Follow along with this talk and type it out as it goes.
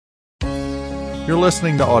You're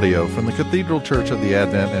listening to audio from the Cathedral Church of the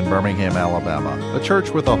Advent in Birmingham, Alabama, a church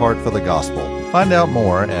with a heart for the gospel. Find out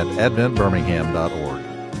more at adventbirmingham.org.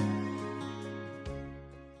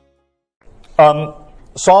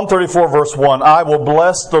 Psalm 34, verse 1, I will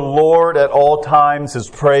bless the Lord at all times. His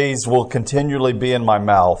praise will continually be in my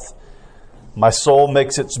mouth. My soul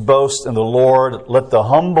makes its boast in the Lord. Let the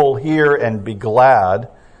humble hear and be glad.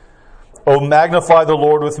 O magnify the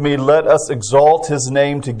Lord with me. Let us exalt His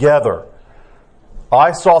name together.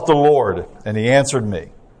 I sought the Lord, and He answered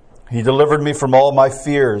me. He delivered me from all my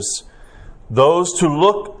fears. Those who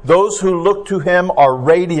look to Him are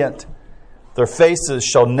radiant. Their faces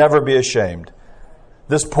shall never be ashamed.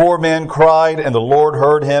 This poor man cried, and the Lord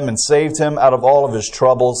heard him and saved him out of all of his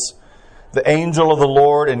troubles. The angel of the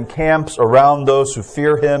Lord encamps around those who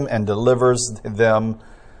fear Him and delivers them.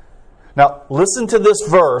 Now, listen to this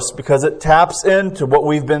verse because it taps into what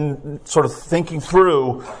we've been sort of thinking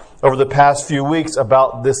through over the past few weeks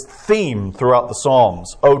about this theme throughout the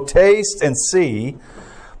Psalms. Oh, taste and see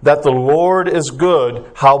that the Lord is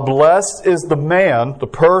good. How blessed is the man, the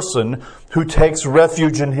person, who takes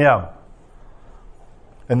refuge in Him.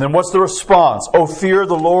 And then what's the response? Oh, fear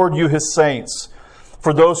the Lord, you His saints.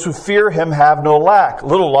 For those who fear Him have no lack.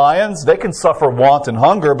 Little lions, they can suffer want and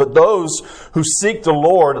hunger, but those who seek the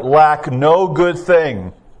Lord lack no good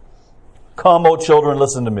thing. Come, O children,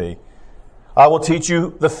 listen to me. I will teach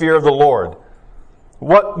you the fear of the Lord.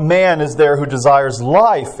 What man is there who desires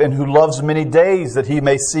life and who loves many days that he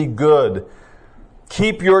may see good?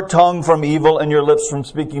 Keep your tongue from evil and your lips from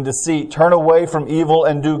speaking deceit. Turn away from evil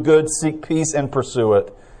and do good. Seek peace and pursue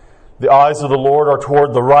it. The eyes of the Lord are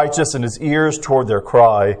toward the righteous and His ears toward their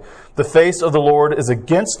cry. The face of the Lord is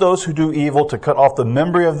against those who do evil, to cut off the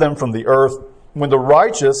memory of them from the earth. When the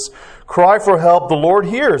righteous cry for help, the Lord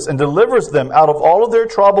hears and delivers them out of all of their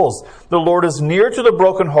troubles. The Lord is near to the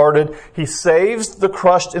brokenhearted. He saves the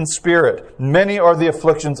crushed in spirit. Many are the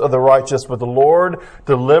afflictions of the righteous, but the Lord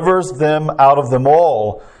delivers them out of them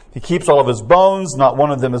all. He keeps all of his bones. Not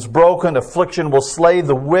one of them is broken. Affliction will slay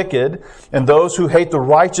the wicked, and those who hate the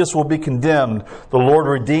righteous will be condemned. The Lord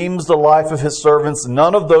redeems the life of His servants.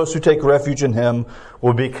 None of those who take refuge in Him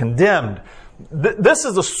will be condemned. This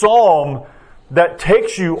is a psalm that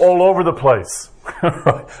takes you all over the place.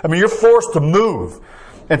 I mean, you're forced to move,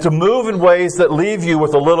 and to move in ways that leave you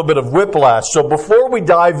with a little bit of whiplash. So before we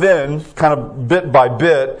dive in, kind of bit by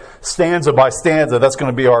bit, stanza by stanza, that's going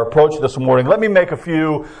to be our approach this morning, let me make a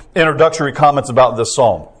few introductory comments about this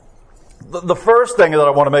psalm. The first thing that I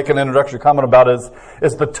want to make an introductory comment about is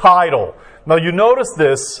the title. Now, you notice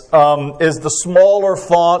this is the smaller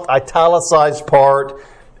font, italicized part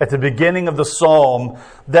at the beginning of the psalm.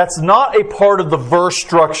 That's not a part of the verse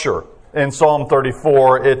structure in Psalm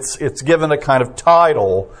 34. It's given a kind of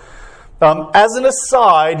title. As an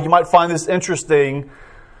aside, you might find this interesting.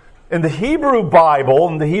 In the Hebrew Bible,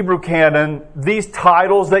 in the Hebrew canon, these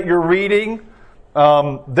titles that you're reading,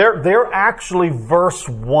 they're actually verse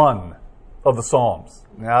 1 of the Psalms.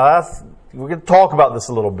 Now, we're going to talk about this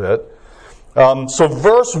a little bit. So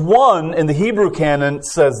verse 1 in the Hebrew canon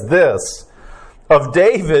says this of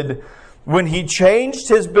David when he changed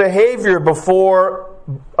his behavior before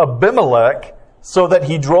Abimelech so that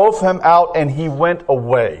he drove him out and he went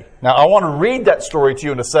away. Now, I want to read that story to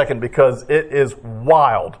you in a second because it is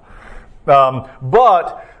wild.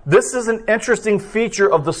 But this is an interesting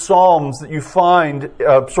feature of the Psalms that you find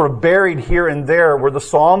sort of buried here and there, where the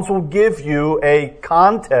Psalms will give you a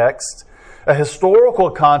context, a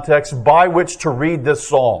historical context by which to read this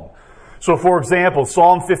psalm. So, for example,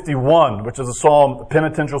 Psalm 51, which is a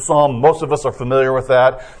penitential psalm, most of us are familiar with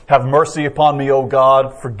that. Have mercy upon me, O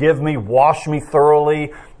God. Forgive me, wash me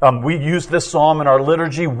thoroughly. We use this psalm in our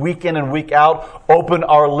liturgy week in and week out. Open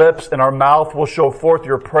our lips and our mouth will show forth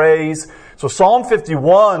your praise. So Psalm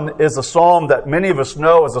 51 is a psalm that many of us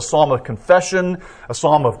know as a psalm of confession, a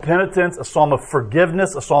psalm of penitence, a psalm of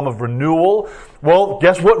forgiveness, a psalm of renewal. Well,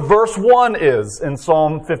 guess what verse 1 is in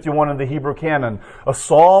Psalm 51 in the Hebrew canon? A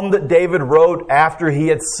psalm that David wrote after he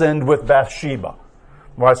had sinned with Bathsheba.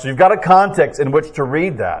 Right, so you've got a context in which to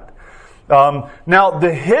read that. Now,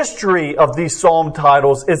 the history of these psalm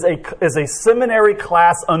titles is a seminary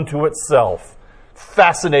class unto itself.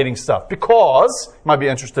 Fascinating stuff, because, you might be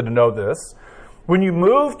interested to know this, when you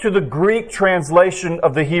move to the Greek translation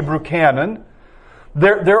of the Hebrew canon,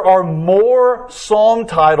 there are more psalm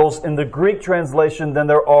titles in the Greek translation than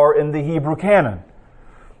there are in the Hebrew canon.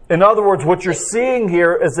 In other words, what you're seeing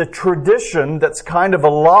here is a tradition that's kind of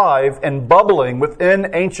alive and bubbling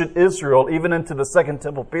within ancient Israel, even into the Second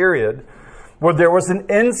Temple period, where there was an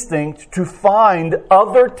instinct to find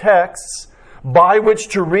other texts by which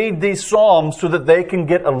to read these Psalms so that they can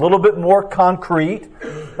get a little bit more concrete,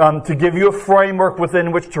 to give you a framework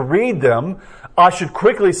within which to read them. I should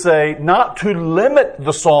quickly say, not to limit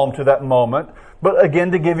the Psalm to that moment, but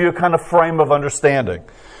again to give you a kind of frame of understanding.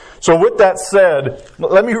 So with that said,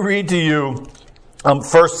 let me read to you 1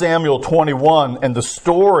 Samuel 21 and the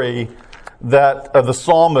story that the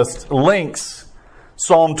psalmist links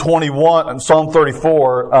Psalm 21 and Psalm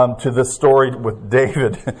 34 to this story with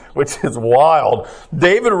David, which is wild.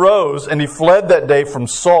 David rose and he fled that day from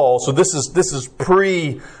Saul. So this is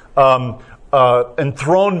pre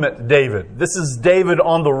enthronement David. This is David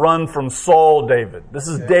on the run from Saul David. This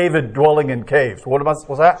is David dwelling in caves. What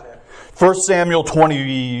was that? 1 Samuel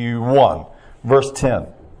 21, verse 10.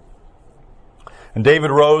 And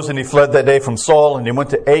David rose and he fled that day from Saul, and he went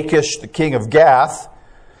to Achish, the king of Gath.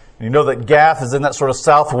 And you know that Gath is in that sort of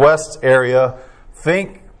southwest area.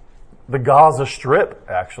 Think the Gaza Strip,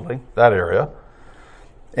 actually, that area.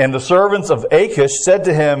 And the servants of Achish said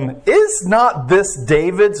to him, "Is not this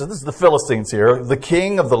David," so this is the Philistines here, "the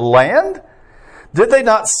king of the land? Did they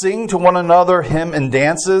not sing to one another hymn and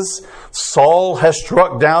dances? Saul has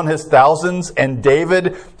struck down his thousands and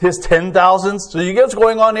David his 10,000s." So you get what's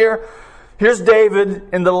going on here? Here's David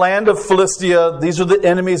in the land of Philistia. These are the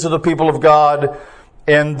enemies of the people of God.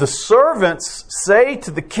 And the servants say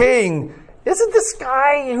to the king, "Isn't this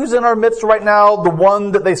guy who's in our midst right now the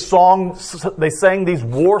one that they sang these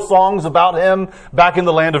war songs about him back in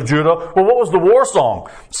the land of Judah?" Well, what was the war song?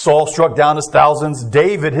 Saul struck down his thousands,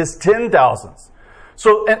 David his 10,000s.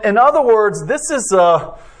 So in other words, this is,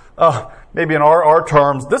 maybe in our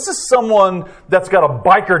terms, this is someone that's got a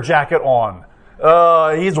biker jacket on.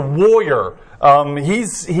 He's a warrior.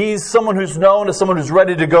 He's someone who's known as someone who's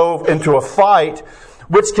ready to go into a fight,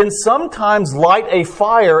 which can sometimes light a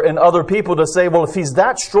fire in other people to say, well, if he's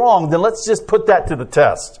that strong, then let's just put that to the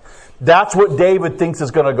test. That's what David thinks is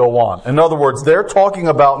going to go on. In other words, they're talking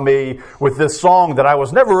about me with this song that I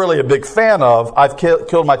was never really a big fan of. I've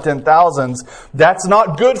killed my 10,000s. That's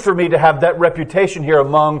not good for me to have that reputation here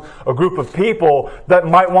among a group of people that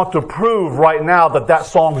might want to prove right now that that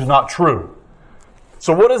song is not true.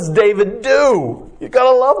 So what does David do? You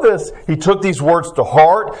gotta love this. He took these words to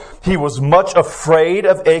heart. He was much afraid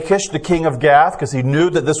of Achish, the king of Gath, because he knew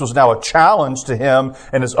that this was now a challenge to him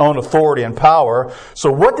and his own authority and power.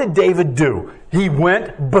 So what did David do? He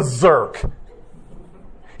went berserk.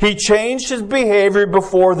 He changed his behavior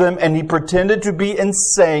before them, and he pretended to be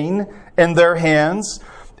insane in their hands.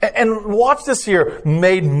 And watch this here.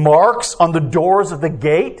 Made marks on the doors of the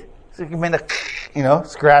gate. So he made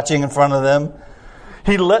scratching in front of them.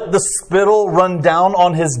 He let the spittle run down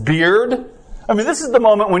on his beard. I mean, this is the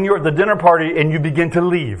moment when you're at the dinner party and you begin to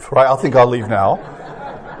leave, right? I think I'll leave now.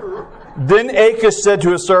 Then Achish said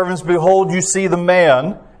to his servants, "Behold, you see the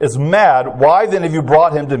man is mad. Why then have you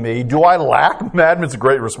brought him to me? Do I lack madmen?" It's a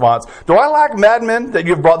great response. "Do I lack madmen that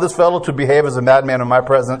you have brought this fellow to behave as a madman in my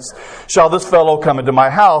presence? Shall this fellow come into my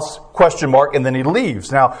house?" ? And then he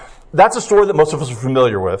leaves. Now, that's a story that most of us are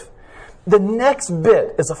familiar with. The next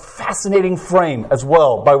bit is a fascinating frame as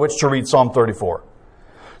well by which to read Psalm 34.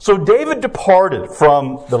 So David departed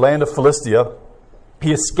from the land of Philistia.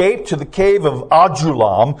 He escaped to the cave of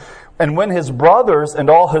Adullam, and when his brothers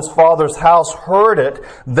and all his father's house heard it,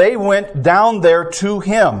 they went down there to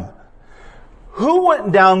him. Who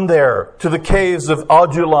went down there to the caves of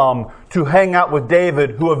Adullam to hang out with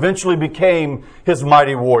David, who eventually became his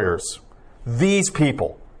mighty warriors? These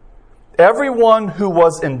people. Everyone who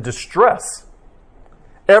was in distress,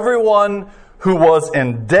 everyone who was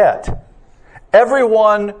in debt,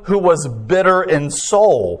 everyone who was bitter in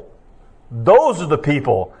soul, those are the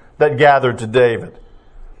people that gathered to David.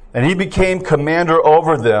 And he became commander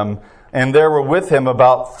over them, and there were with him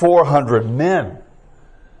about 400 men.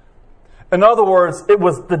 In other words, it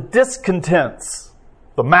was the discontents,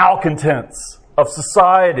 the malcontents of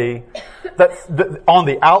society that on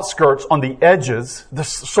the outskirts, on the edges. There's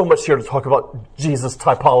so much here to talk about Jesus'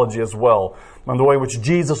 typology as well, and the way in which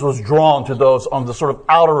Jesus was drawn to those on the sort of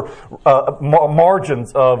outer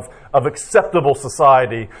margins of acceptable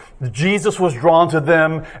society. Jesus was drawn to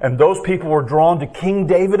them, and those people were drawn to King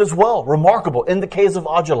David as well. Remarkable. In the caves of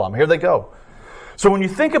Adullam. Here they go. So when you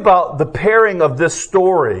think about the pairing of this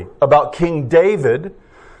story about King David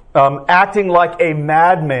acting like a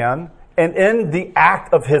madman, and in the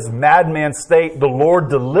act of his madman state, the Lord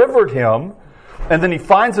delivered him, And then he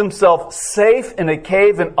finds himself safe in a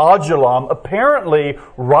cave in Adullam, apparently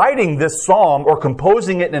writing this psalm or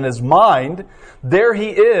composing it in his mind. There he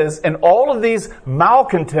is, and all of these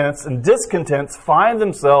malcontents and discontents find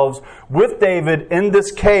themselves with David in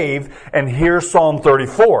this cave, and here's Psalm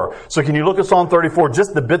 34. So can you look at Psalm 34,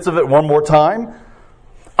 just the bits of it one more time?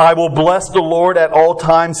 I will bless the Lord at all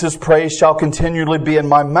times. His praise shall continually be in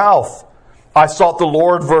my mouth. I sought the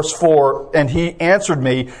Lord, verse 4, and he answered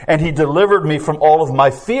me, and he delivered me from all of my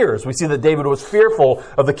fears. We see that David was fearful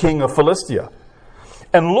of the king of Philistia.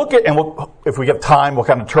 And look at, and if we get time, we'll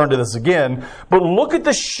kind of turn to this again, but look at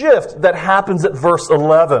the shift that happens at verse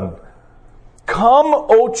 11. Come,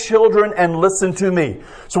 O children, and listen to me.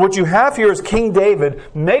 So what you have here is King David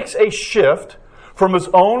makes a shift from his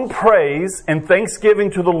own praise and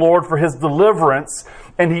thanksgiving to the Lord for his deliverance,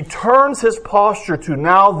 and he turns his posture to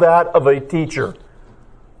now that of a teacher.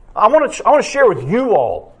 I want to share with you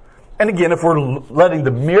all, and again, if we're letting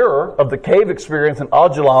the mirror of the cave experience in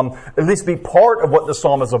Adullam at least be part of what the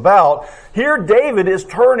psalm is about, here David is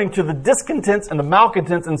turning to the discontents and the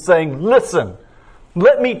malcontents and saying, listen,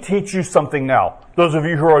 let me teach you something now. Those of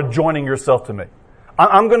you who are joining yourself to me.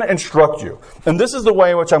 I'm going to instruct you. And this is the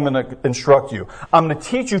way in which I'm going to instruct you. I'm going to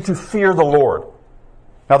teach you to fear the Lord.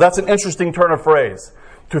 Now that's an interesting turn of phrase.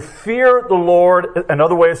 To fear the Lord,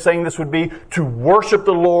 another way of saying this would be to worship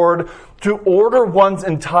the Lord, to order one's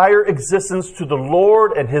entire existence to the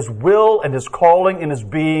Lord and His will and His calling and His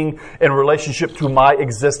being in relationship to my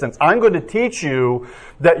existence. I'm going to teach you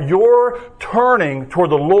that your turning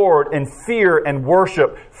toward the Lord in fear and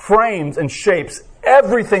worship frames and shapes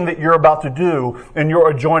everything that you're about to do, and you're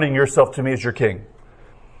adjoining yourself to me as your king.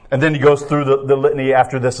 And then he goes through the litany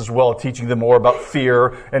after this as well, teaching them more about fear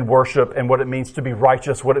and worship and what it means to be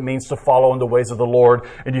righteous, what it means to follow in the ways of the Lord.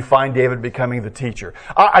 And you find David becoming the teacher.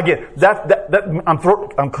 Again,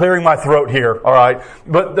 I'm clearing my throat here, all right?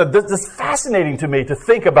 But this is fascinating to me to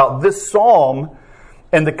think about this psalm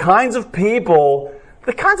and the kinds of people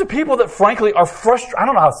that frankly are I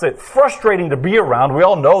don't know how to say it, frustrating to be around. We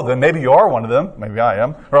all know them. Maybe you are one of them. Maybe I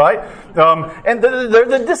am, right? And they're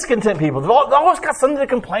the discontent people. They've always got something to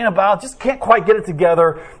complain about, just can't quite get it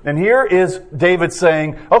together. And here is David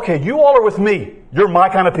saying, okay, you all are with me. You're my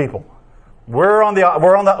kind of people. We're on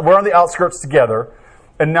the outskirts together.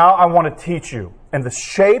 And now I want to teach you. And the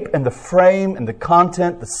shape and the frame and the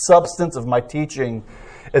content, the substance of my teaching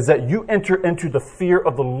is that you enter into the fear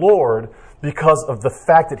of the Lord because of the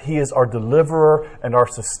fact that He is our deliverer and our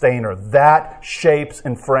sustainer. That shapes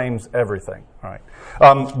and frames everything. All right.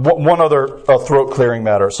 One other throat-clearing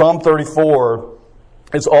matter. Psalm 34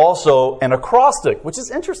 is also an acrostic, which is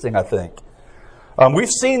interesting, I think. We've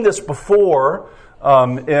seen this before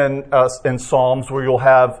in Psalms, where you'll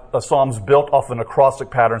have Psalms built off an acrostic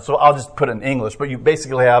pattern. So I'll just put it in English, but you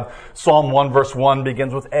basically have Psalm 1 verse 1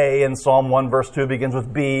 begins with A, and Psalm 1 verse 2 begins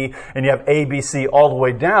with B, and you have A, B, C all the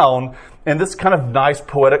way down in this kind of nice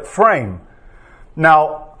poetic frame.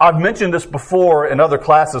 Now, I've mentioned this before in other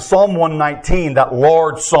classes. Psalm 119, that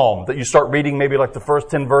large psalm that you start reading maybe like the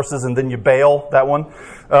first 10 verses and then you bail, that one.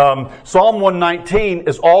 Psalm 119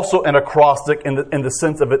 is also an acrostic in the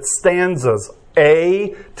sense of its stanzas.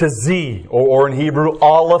 A to Z, or in Hebrew,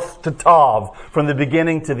 Aleph to Tav, from the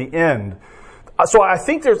beginning to the end. So I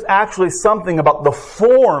think there's actually something about the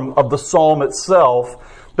form of the psalm itself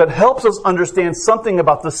that helps us understand something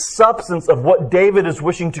about the substance of what David is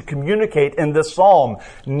wishing to communicate in this psalm.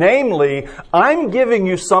 Namely, I'm giving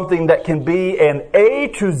you something that can be an A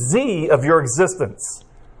to Z of your existence,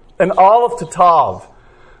 an Aleph to Tav.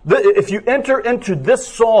 If you enter into this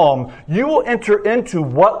psalm, you will enter into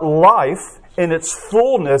what life in its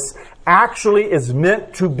fullness actually is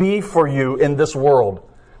meant to be for you in this world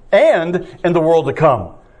and in the world to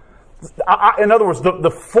come. In other words,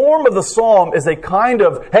 the form of the psalm is a kind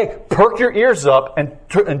of, hey, perk your ears up and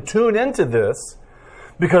tune into this,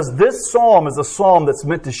 because this psalm is a psalm that's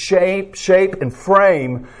meant to shape and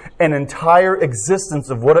frame an entire existence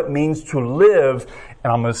of what it means to live,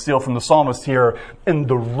 and I'm going to steal from the psalmist here, in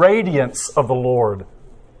the radiance of the Lord.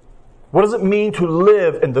 What does it mean to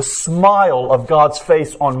live in the smile of God's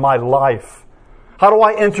face on my life? How do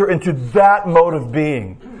I enter into that mode of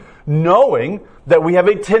being? Knowing that we have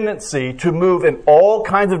a tendency to move in all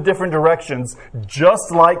kinds of different directions,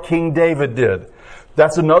 just like King David did.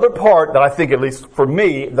 That's another part that I think, at least for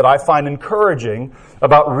me, that I find encouraging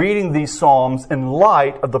about reading these Psalms in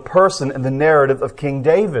light of the person and the narrative of King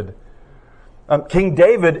David. King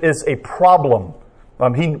David is a problem.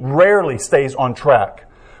 He rarely stays on track.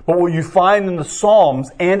 But what you find in the Psalms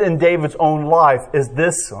and in David's own life is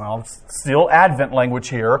this, still Advent language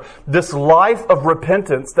here, this life of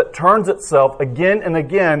repentance that turns itself again and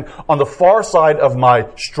again on the far side of my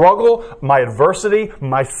struggle, my adversity,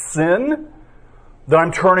 my sin, that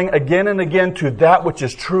I'm turning again and again to that which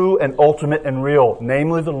is true and ultimate and real,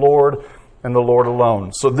 namely the Lord and the Lord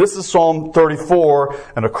alone. So this is Psalm 34,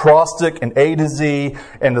 an acrostic, an A to Z,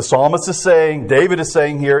 and the psalmist is saying, David is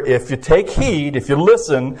saying here, if you take heed, if you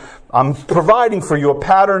listen, I'm providing for you a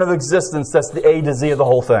pattern of existence that's the A to Z of the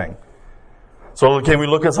whole thing. So can we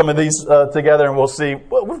look at some of these together and we'll see,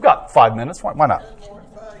 well, we've got 5 minutes, why not?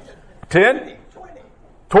 10?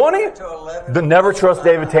 20? Never trust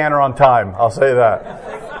David Tanner on time, I'll say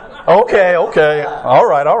that. Okay, all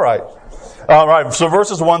right, so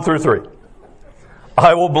verses 1 through 3.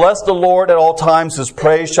 I will bless the Lord at all times. His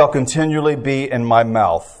praise shall continually be in my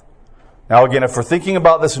mouth. Now again, if we're thinking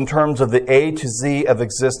about this in terms of the A to Z of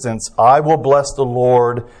existence, I will bless the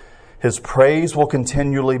Lord. His praise will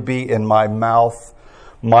continually be in my mouth.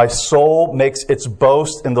 My soul makes its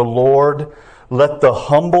boast in the Lord. Let the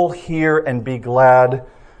humble hear and be glad.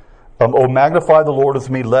 O magnify the Lord with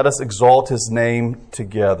me. Let us exalt His name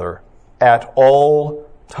together at all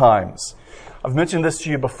times. I've mentioned this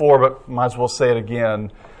to you before, but might as well say it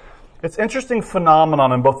again. It's an interesting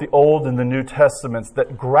phenomenon in both the Old and the New Testaments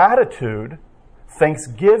that gratitude,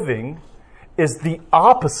 thanksgiving, is the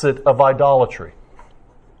opposite of idolatry.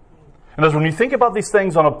 And as when you think about these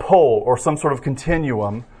things on a pole or some sort of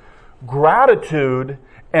continuum, gratitude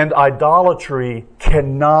and idolatry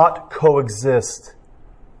cannot coexist.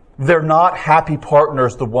 They're not happy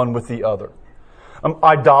partners, the one with the other.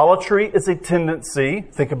 Idolatry is a tendency.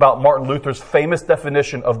 Think about Martin Luther's famous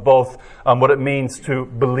definition of both what it means to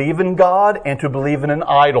believe in God and to believe in an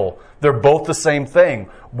idol. They're both the same thing.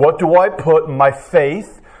 What do I put my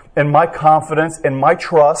faith and my confidence and my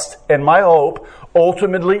trust and my hope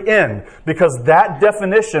ultimately in? Because that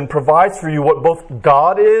definition provides for you what both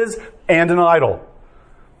God is and an idol.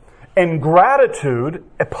 And gratitude,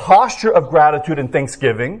 a posture of gratitude and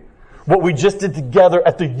thanksgiving, what we just did together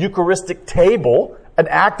at the Eucharistic table, an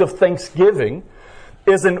act of thanksgiving,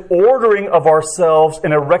 is an ordering of ourselves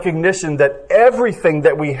and a recognition that everything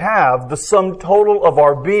that we have, the sum total of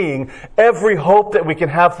our being, every hope that we can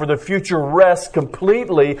have for the future rests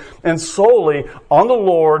completely and solely on the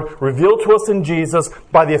Lord, revealed to us in Jesus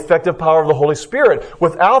by the effective power of the Holy Spirit.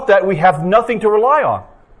 Without that, we have nothing to rely on.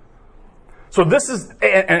 So this is,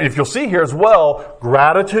 and if you'll see here as well,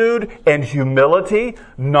 gratitude and humility,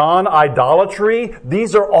 non-idolatry,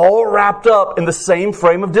 these are all wrapped up in the same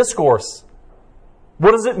frame of discourse.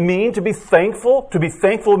 What does it mean to be thankful? To be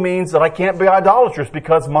thankful means that I can't be idolatrous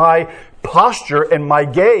because my posture and my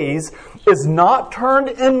gaze is not turned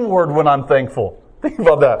inward when I'm thankful. Think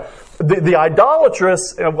about that. The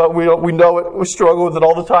idolatrous, we know it, we struggle with it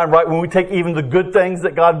all the time, right? When we take even the good things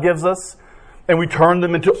that God gives us, and we turn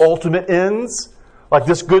them into ultimate ends. Like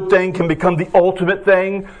this good thing can become the ultimate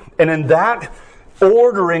thing. And in that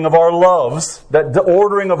ordering of our loves, that the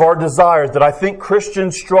ordering of our desires that I think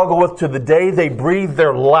Christians struggle with to the day they breathe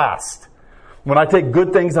their last. When I take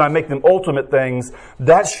good things and I make them ultimate things,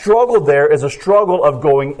 that struggle there is a struggle of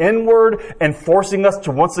going inward and forcing us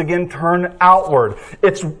to once again turn outward.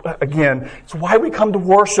 It's why we come to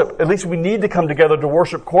worship. At least we need to come together to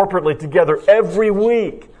worship corporately together every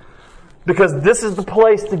week. Because this is the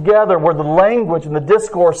place together where the language and the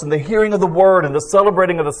discourse and the hearing of the word and the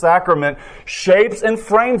celebrating of the sacrament shapes and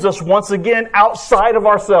frames us once again outside of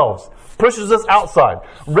ourselves. Pushes us outside.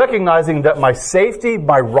 Recognizing that my safety,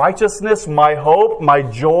 my righteousness, my hope, my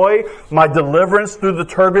joy, my deliverance through the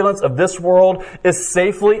turbulence of this world is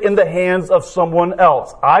safely in the hands of someone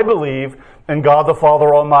else. I believe in God the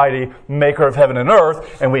Father Almighty, maker of heaven and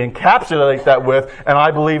earth, and we encapsulate that with, and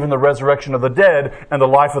I believe in the resurrection of the dead and the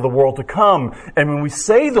life of the world to come. And when we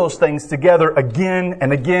say those things together again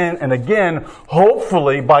and again and again,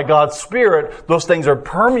 hopefully by God's Spirit, those things are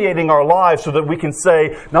permeating our lives so that we can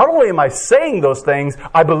say, not only am I saying those things,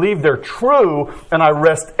 I believe they're true, and I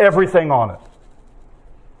rest everything on it.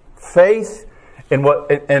 Faith in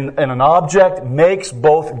an object makes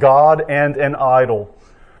both God and an idol.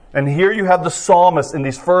 And here you have the psalmist in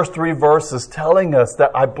these first 3 verses telling us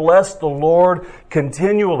that I bless the Lord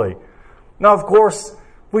continually. Now, of course,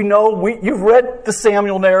 we know, you've read the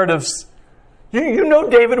Samuel narratives. You know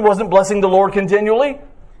David wasn't blessing the Lord continually.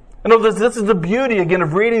 This is the beauty, again,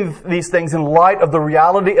 of reading these things in light of the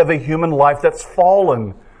reality of a human life that's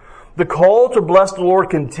fallen. The call to bless the Lord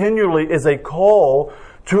continually is a call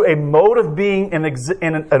to a mode of being in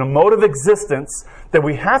a mode of existence that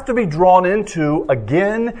we have to be drawn into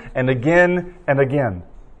again and again and again.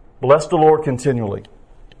 Bless the Lord continually.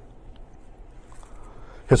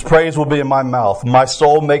 His praise will be in my mouth. My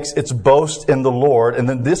soul makes its boast in the Lord. And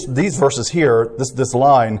then these verses here, this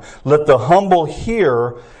line, let the humble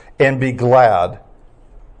hear and be glad.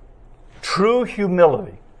 True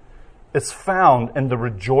humility is found in the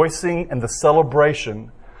rejoicing and the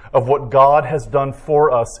celebration of what God has done for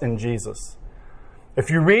us in Jesus. If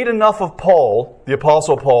you read enough of Paul, the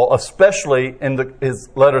Apostle Paul, especially in his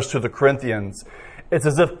letters to the Corinthians, it's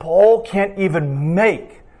as if Paul can't even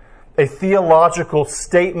make a theological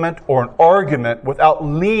statement or an argument without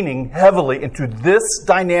leaning heavily into this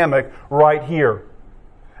dynamic right here.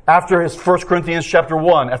 After his 1 Corinthians chapter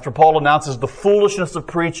 1, after Paul announces the foolishness of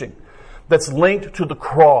preaching that's linked to the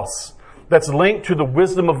cross, that's linked to the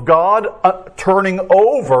wisdom of God turning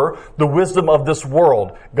over the wisdom of this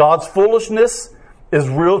world. God's foolishness is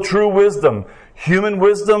real true wisdom. Human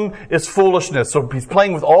wisdom is foolishness. So he's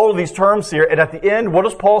playing with all of these terms here. And at the end, what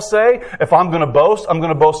does Paul say? If I'm going to boast, I'm going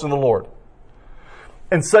to boast in the Lord.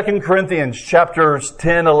 In 2 Corinthians chapters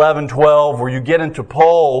 10, 11, 12, where you get into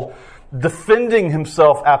Paul defending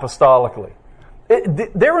himself apostolically.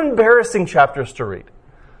 They're embarrassing chapters to read.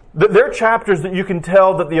 They're chapters that you can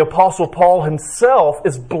tell that the Apostle Paul himself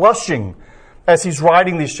is blushing as he's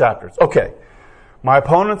writing these chapters. Okay, my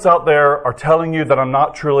opponents out there are telling you that I'm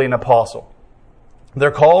not truly an apostle.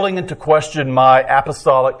 They're calling into question my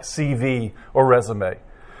apostolic CV or resume.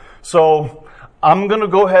 So I'm going to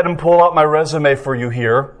go ahead and pull out my resume for you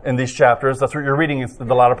here in these chapters. That's what you're reading in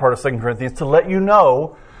the latter part of 2 Corinthians, to let you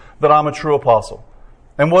know that I'm a true apostle.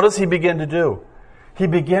 And what does he begin to do? He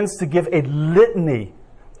begins to give a litany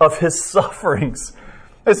of his sufferings.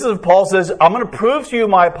 This is Paul says, I'm going to prove to you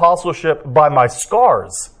my apostleship by my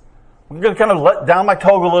scars. I'm going to kind of let down my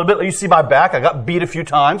toga a little bit. You see my back. I got beat a few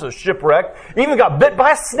times. I was shipwrecked. Even got bit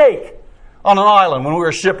by a snake on an island when we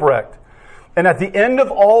were shipwrecked. And at the end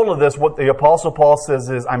of all of this, what the Apostle Paul says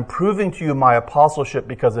is, I'm proving to you my apostleship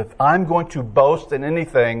because if I'm going to boast in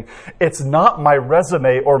anything, it's not my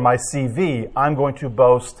resume or my CV. I'm going to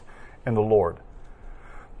boast in the Lord.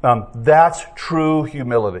 That's true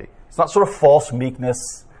humility. It's not sort of false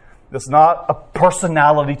meekness. It's not a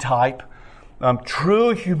personality type.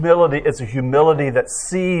 True humility is a humility that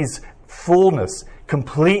sees fullness,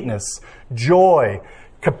 completeness, joy,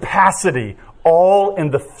 capacity, all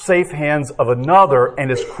in the safe hands of another,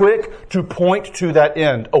 and is quick to point to that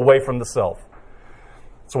end away from the self.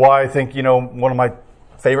 That's why I think, one of my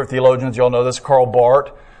favorite theologians, you all know this, Karl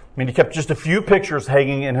Barth. He kept just a few pictures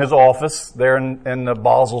hanging in his office there in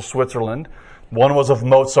Basel, Switzerland. One was of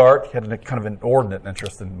Mozart. He had kind of an inordinate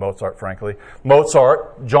interest in Mozart, frankly.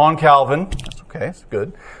 Mozart, John Calvin. That's okay, it's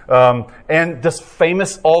good. And this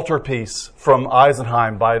famous altarpiece from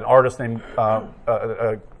Eisenheim by an artist named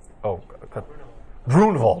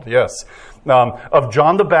Grunewald, yes. Of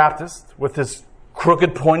John the Baptist with his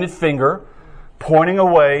crooked pointed finger pointing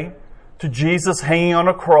away to Jesus hanging on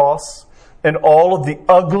a cross and all of the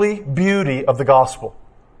ugly beauty of the gospel.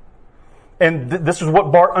 And this is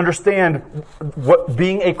what Barth understand what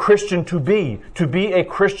being a Christian to be. To be a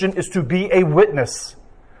Christian is to be a witness.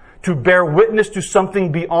 To bear witness to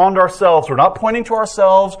something beyond ourselves. We're not pointing to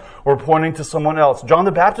ourselves or pointing to someone else. John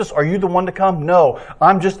the Baptist, are you the one to come? No,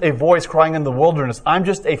 I'm just a voice crying in the wilderness. I'm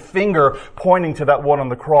just a finger pointing to that one on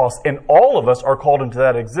the cross. And all of us are called into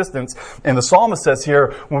that existence. And the psalmist says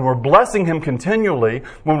here, when we're blessing Him continually,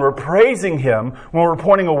 when we're praising Him, when we're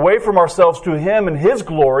pointing away from ourselves to Him and His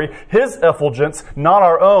glory, His effulgence, not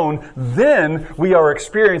our own, then we are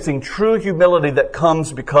experiencing true humility that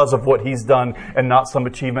comes because of what He's done and not some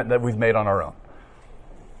achievement that we've made on our own.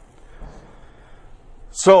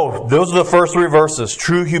 So, those are the first three verses.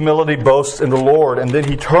 True humility boasts in the Lord. And then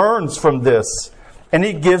he turns from this and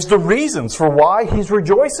he gives the reasons for why he's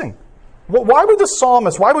rejoicing. Well, why would the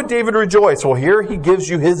psalmist, why would David rejoice? Well, here he gives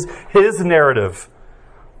you his narrative.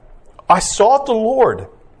 I sought the Lord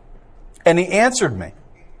and He answered me.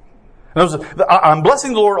 I'm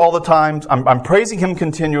blessing the Lord all the time. I'm praising Him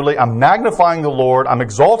continually. I'm magnifying the Lord. I'm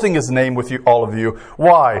exalting His name with you, all of you.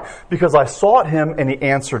 Why? Because I sought Him and He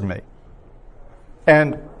answered me.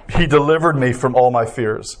 And He delivered me from all my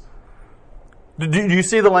fears. Do you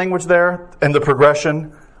see the language there and the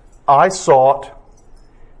progression? I sought,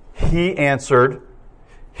 He answered,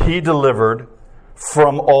 He delivered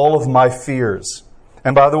from all of my fears.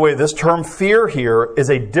 And by the way, this term fear here is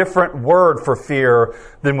a different word for fear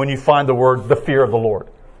than when you find the fear of the Lord.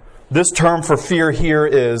 This term for fear here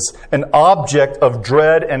is an object of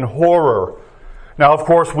dread and horror. Now, of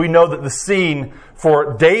course, we know that the scene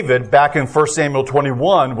for David back in 1 Samuel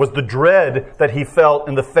 21 was the dread that he felt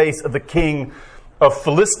in the face of the king of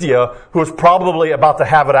Philistia, who was probably about to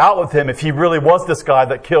have it out with him if he really was this guy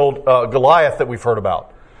that killed Goliath that we've heard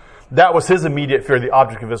about. That was his immediate fear, the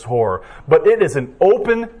object of his horror. But it is an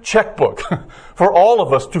open checkbook for all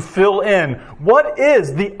of us to fill in. What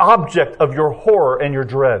is the object of your horror and your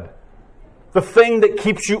dread? The thing that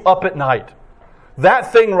keeps you up at night.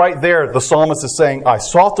 That thing right there, the psalmist is saying, I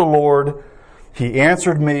sought the Lord, He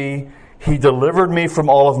answered me, He delivered me from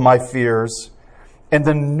all of my fears. And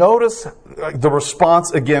then notice the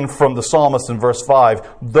response again from the psalmist in verse 5.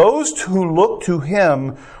 Those who look to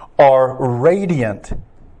Him are radiant.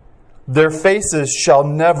 Their faces shall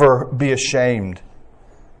never be ashamed.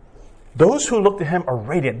 Those who look to Him are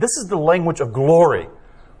radiant. This is the language of glory.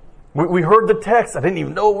 We heard the text. I didn't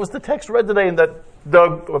even know it was the text read today and that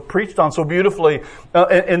Doug preached on so beautifully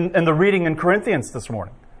in the reading in Corinthians this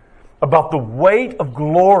morning. About the weight of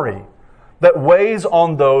glory that weighs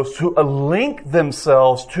on those who link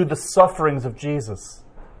themselves to the sufferings of Jesus.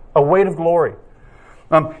 A weight of glory.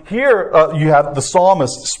 Here you have the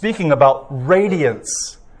psalmist speaking about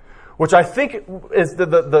radiance, which I think is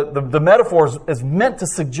the metaphor is meant to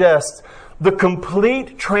suggest the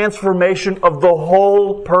complete transformation of the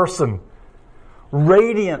whole person.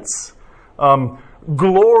 Radiance.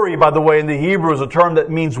 Glory, by the way, in the Hebrew is a term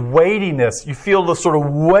that means weightiness. You feel the sort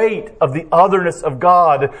of weight of the otherness of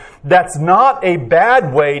God. That's not a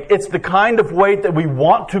bad weight. It's the kind of weight that we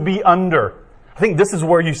want to be under. I think this is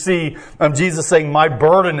where you see Jesus saying, my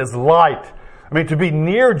burden is light. I mean, to be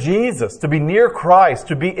near Jesus, to be near Christ,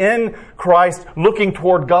 to be in Christ looking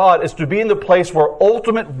toward God is to be in the place where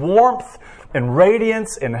ultimate warmth and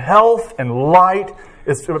radiance and health and light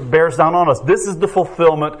bears down on us. This is the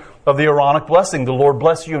fulfillment of the Aaronic blessing. The Lord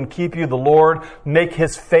bless you and keep you. The Lord make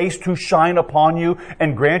His face to shine upon you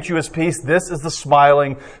and grant you His peace. This is the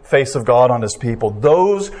smiling face of God on His people.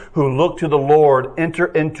 Those who look to the Lord enter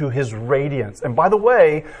into His radiance. And by the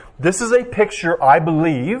way, this is a picture, I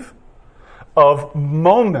believe, of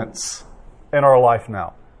moments in our life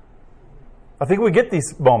now. I think we get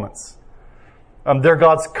these moments. They're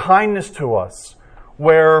God's kindness to us,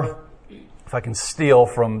 where, if I can steal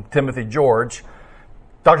from Timothy George,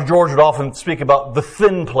 Dr. George would often speak about the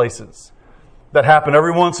thin places that happen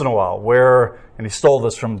every once in a while, where, and he stole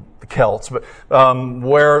this from the Celts, but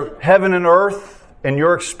where heaven and earth and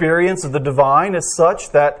your experience of the divine is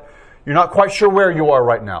such that you're not quite sure where you are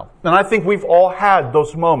right now. And I think we've all had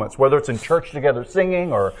those moments, whether it's in church together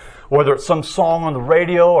singing, or whether it's some song on the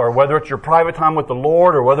radio, or whether it's your private time with the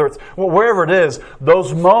Lord, or whether it's wherever it is,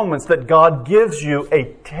 those moments that God gives you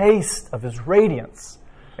a taste of His radiance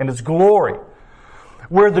and His glory,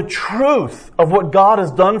 where the truth of what God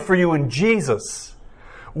has done for you in Jesus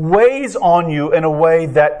weighs on you in a way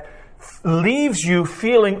that leaves you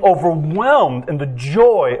feeling overwhelmed in the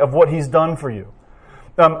joy of what He's done for you.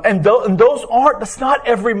 And those that's not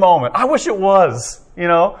every moment. I wish it was,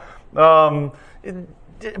 but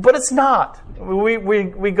it's not.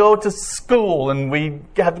 We go to school and we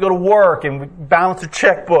have to go to work and we balance a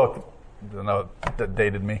checkbook. I don't know, that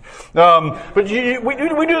dated me. But we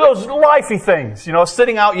do those lifey things.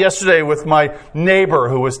 Sitting out yesterday with my neighbor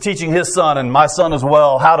who was teaching his son and my son as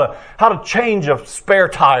well how to change a spare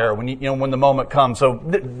tire when when the moment comes. So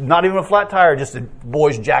not even a flat tire, just the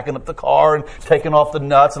boys jacking up the car and taking off the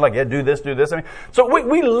nuts and do this. I mean, so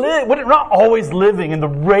we live. We're not always living in the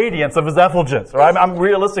radiance of His effulgence. Right? I'm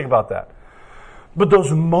realistic about that. But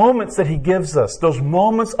those moments that He gives us, those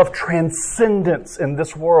moments of transcendence in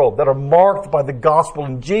this world that are marked by the gospel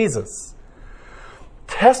in Jesus,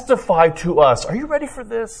 testify to us, are you ready for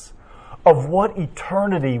this? Of what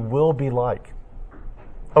eternity will be like.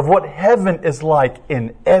 Of what heaven is like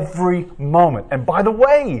in every moment. And by the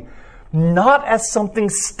way, not as something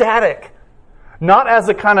static. Not as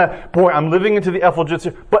a kind of, I'm living into the effulgence,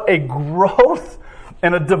 but a growth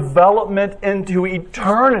and a development into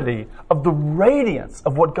eternity of the radiance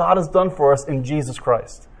of what God has done for us in Jesus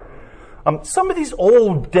Christ. Some of these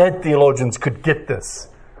old dead theologians could get this.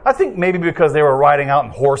 I think maybe because they were riding out on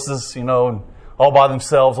horses, and all by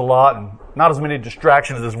themselves a lot, and not as many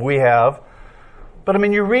distractions as we have. But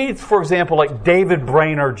you read, for example, like David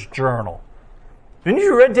Brainerd's journal. Didn't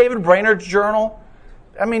you read David Brainerd's journal?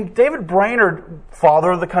 David Brainerd,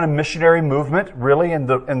 father of the kind of missionary movement, really, in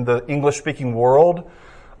the English-speaking world,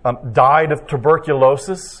 died of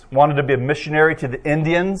tuberculosis, wanted to be a missionary to the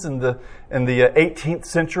Indians in the 18th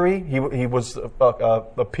century. He was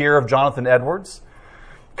a peer of Jonathan Edwards.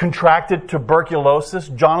 Contracted tuberculosis.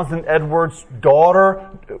 Jonathan Edwards' daughter,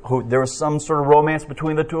 who there was some sort of romance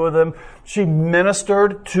between the two of them, she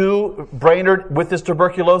ministered to Brainerd with his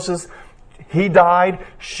tuberculosis. He died.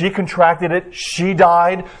 She contracted it. She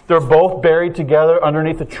died. They're both buried together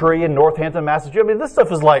underneath a tree in Northampton, Massachusetts. This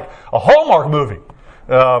stuff is like a Hallmark movie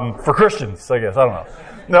for Christians, I guess. I don't know.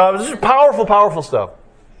 No, this is powerful, powerful stuff.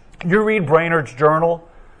 You read Brainerd's journal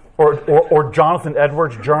or Jonathan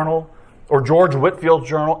Edwards' journal or George Whitfield's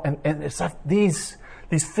journal, and it's like these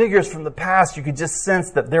figures from the past, you could just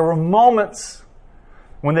sense that there were moments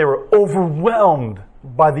when they were overwhelmed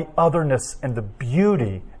by the otherness and the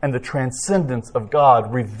beauty and the transcendence of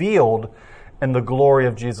God revealed in the glory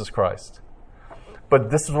of Jesus Christ.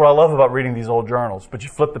 But this is what I love about reading these old journals. But you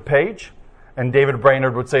flip the page, and David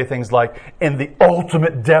Brainerd would say things like, in the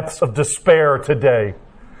ultimate depths of despair today,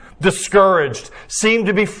 discouraged, seem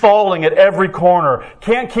to be falling at every corner,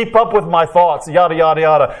 can't keep up with my thoughts, yada, yada,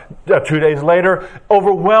 yada. 2 days later,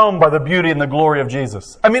 overwhelmed by the beauty and the glory of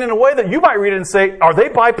Jesus. I mean, in a way that you might read it and say, are they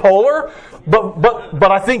bipolar?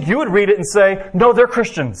 But I think you would read it and say, no, they're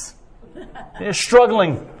Christians. They're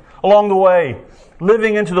struggling along the way,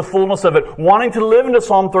 living into the fullness of it, wanting to live into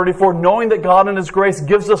Psalm 34, knowing that God in His grace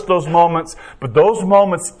gives us those moments, but those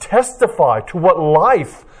moments testify to what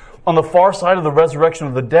life on the far side of the resurrection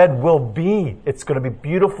of the dead will be. It's going to be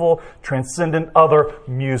beautiful, transcendent, other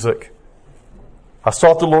music. I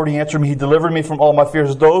sought the Lord, He answered me. He delivered me from all my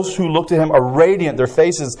fears. Those who look to Him are radiant, their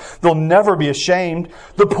faces, they'll never be ashamed.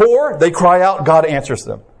 The poor, they cry out, God answers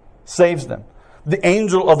them, saves them. The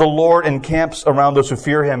angel of the Lord encamps around those who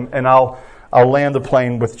fear Him. And I'll land the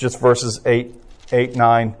plane with just verses 8,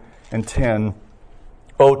 9, and 10.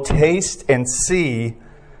 Oh, taste and see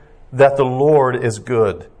that the Lord is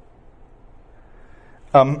good.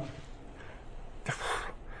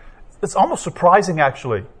 It's almost surprising,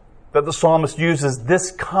 actually, that the psalmist uses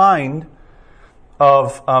this kind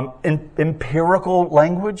of empirical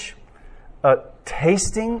language,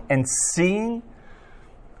 tasting and seeing.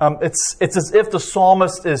 It's as if the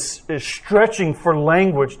psalmist is stretching for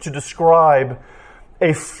language to describe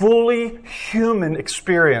a fully human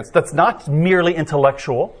experience that's not merely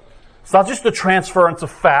intellectual. It's not just the transference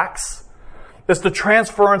of facts. It's the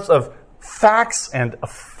transference of facts and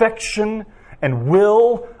affection and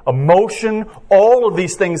will, emotion, all of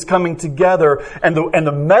these things coming together. And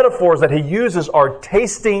the metaphors that he uses are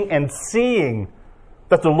tasting and seeing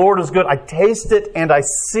that the Lord is good. I taste it and I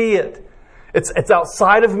see it. It's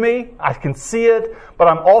outside of me. I can see it, but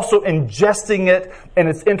I'm also ingesting it, and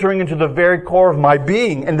it's entering into the very core of my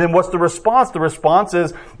being. And then what's the response? The response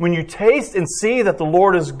is when you taste and see that the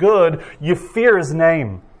Lord is good, you fear His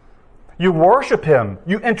name. You worship Him.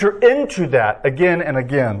 You enter into that again and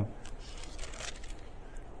again.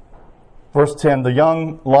 Verse 10, the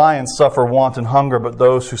young lions suffer want and hunger, but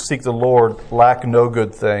those who seek the Lord lack no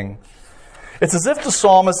good thing. It's as if the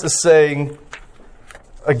psalmist is saying,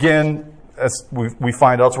 again, as we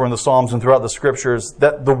find elsewhere in the Psalms and throughout the Scriptures,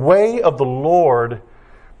 that the way of the Lord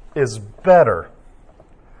is better.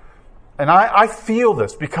 And I feel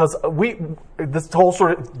this because this whole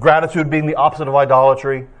sort of gratitude being the opposite of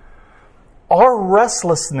idolatry, our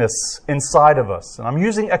restlessness inside of us, and I'm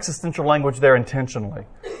using existential language there intentionally,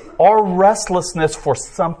 our restlessness for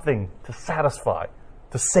something to satisfy,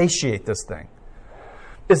 to satiate this thing,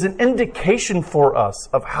 is an indication for us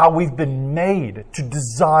of how we've been made to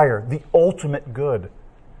desire the ultimate good.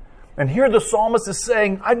 And here the psalmist is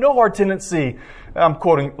saying, I know our tendency, I'm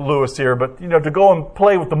quoting Lewis here, but to go and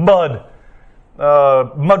play with the mud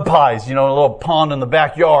pies, in a little pond in the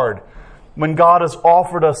backyard, when God has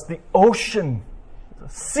offered us the ocean, the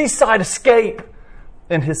seaside escape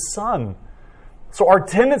in His Son. So our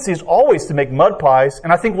tendency is always to make mud pies,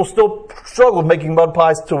 and I think we'll still struggle with making mud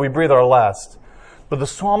pies until we breathe our last. But the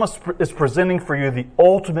psalmist is presenting for you the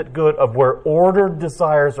ultimate good of where ordered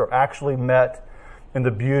desires are actually met in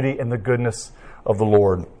the beauty and the goodness of the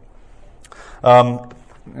Lord. I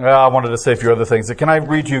wanted to say a few other things. Can I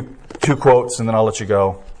read you 2 quotes and then I'll let you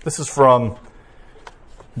go? This is from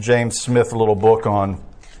James Smith, a little book on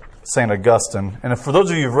St. Augustine. And for those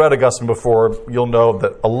of you who've read Augustine before, you'll know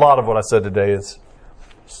that a lot of what I said today is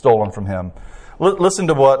stolen from him. Listen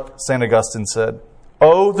to what St. Augustine said.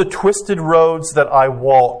 Oh, the twisted roads that I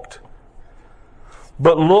walked.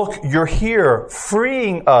 But look, you're here,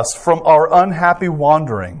 freeing us from our unhappy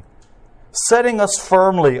wandering, setting us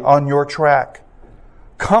firmly on your track,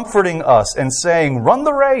 comforting us and saying, run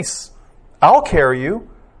the race. I'll carry you.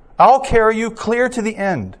 I'll carry you clear to the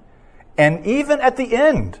end. And even at the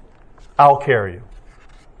end, I'll carry you.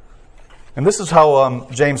 And this is how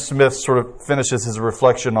James Smith sort of finishes his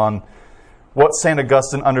reflection on what St.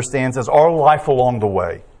 Augustine understands as our life along the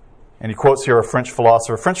way. And he quotes here a French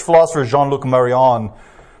philosopher. French philosopher Jean-Luc Marion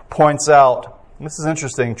points out, this is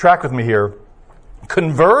interesting, track with me here,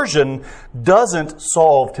 conversion doesn't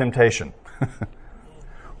solve temptation.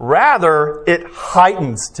 Rather, it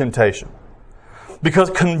heightens temptation. Because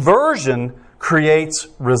conversion creates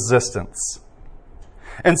resistance.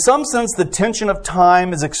 In some sense, the tension of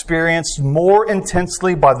time is experienced more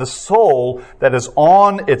intensely by the soul that is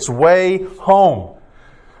on its way home.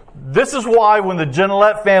 This is why when the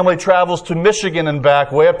Genelette family travels to Michigan and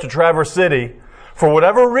back, way up to Traverse City, for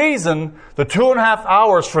whatever reason, the 2.5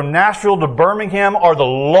 hours from Nashville to Birmingham are the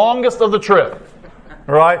longest of the trip.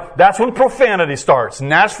 Right? That's when profanity starts.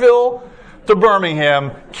 Nashville to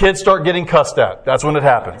Birmingham, kids start getting cussed at. That's when it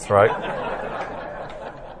happens, right?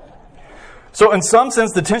 So in some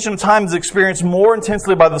sense, the tension of time is experienced more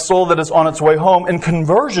intensely by the soul that is on its way home. In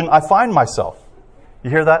conversion, I find myself. You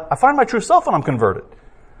hear that? I find my true self when I'm converted.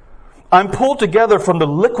 I'm pulled together from the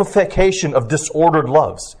liquefaction of disordered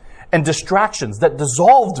loves and distractions that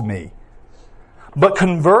dissolved me. But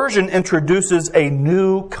conversion introduces a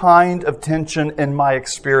new kind of tension in my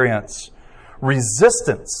experience.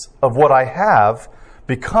 Resistance of what I have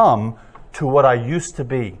become to what I used to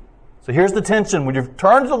be. So here's the tension. When you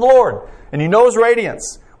turn to the Lord and you know His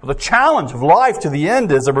radiance, well, the challenge of life to the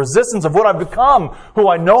end is a resistance of what I've become, who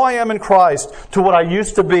I know I am in Christ, to what I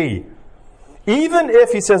used to be. Even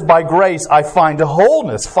if, he says, by grace I find a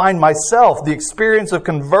wholeness, find myself, the experience of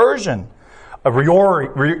conversion, a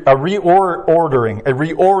reordering, a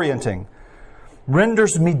reorienting,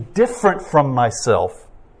 renders me different from myself.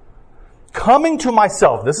 Coming to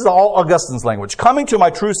myself, this is all Augustine's language, coming to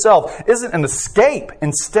my true self isn't an escape.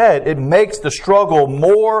 Instead, it makes the struggle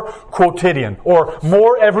more quotidian, or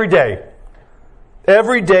more everyday.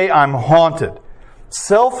 Every day I'm haunted.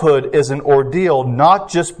 Selfhood is an ordeal not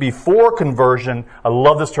just before conversion, I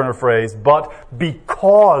love this turn of phrase, but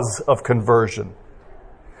because of conversion.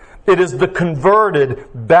 It is the converted,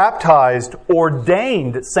 baptized,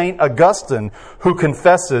 ordained St. Augustine who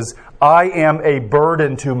confesses, I am a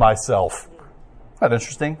burden to myself. Isn't that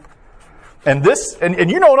interesting? And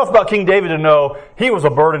you know enough about King David to know he was a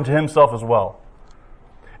burden to himself as well.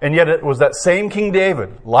 And yet it was that same King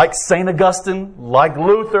David, like St. Augustine, like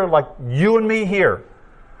Luther, like you and me here,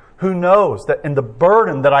 who knows that in the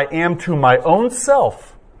burden that I am to my own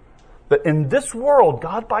self, that in this world,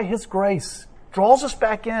 God by His grace draws us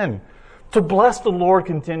back in to bless the Lord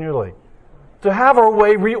continually, to have our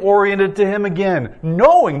way reoriented to Him again,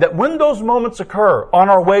 knowing that when those moments occur on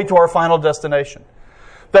our way to our final destination,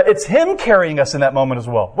 that it's Him carrying us in that moment as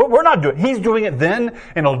well. We're not doing it. He's doing it then,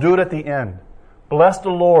 and He'll do it at the end. Bless the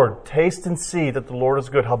Lord. Taste and see that the Lord is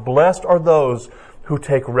good. How blessed are those who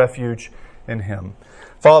take refuge in Him.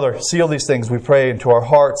 Father, seal these things, we pray, into our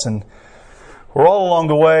hearts. And we're all along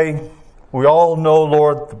the way. We all know,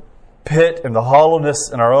 Lord, the pit and the hollowness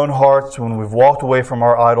in our own hearts when we've walked away from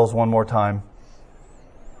our idols one more time.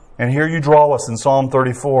 And here you draw us in Psalm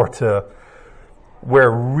 34 to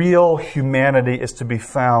where real humanity is to be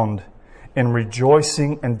found in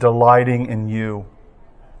rejoicing and delighting in you.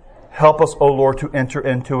 Help us, O Lord, to enter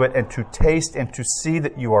into it and to taste and to see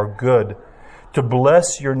that you are good, to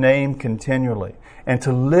bless your name continually, and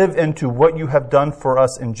to live into what you have done for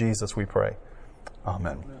us in Jesus, we pray.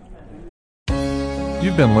 Amen.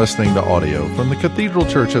 You've been listening to audio from the Cathedral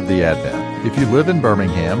Church of the Advent. If you live in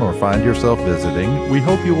Birmingham or find yourself visiting, we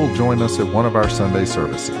hope you will join us at one of our Sunday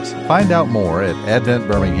services. Find out more at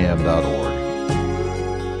adventbirmingham.org.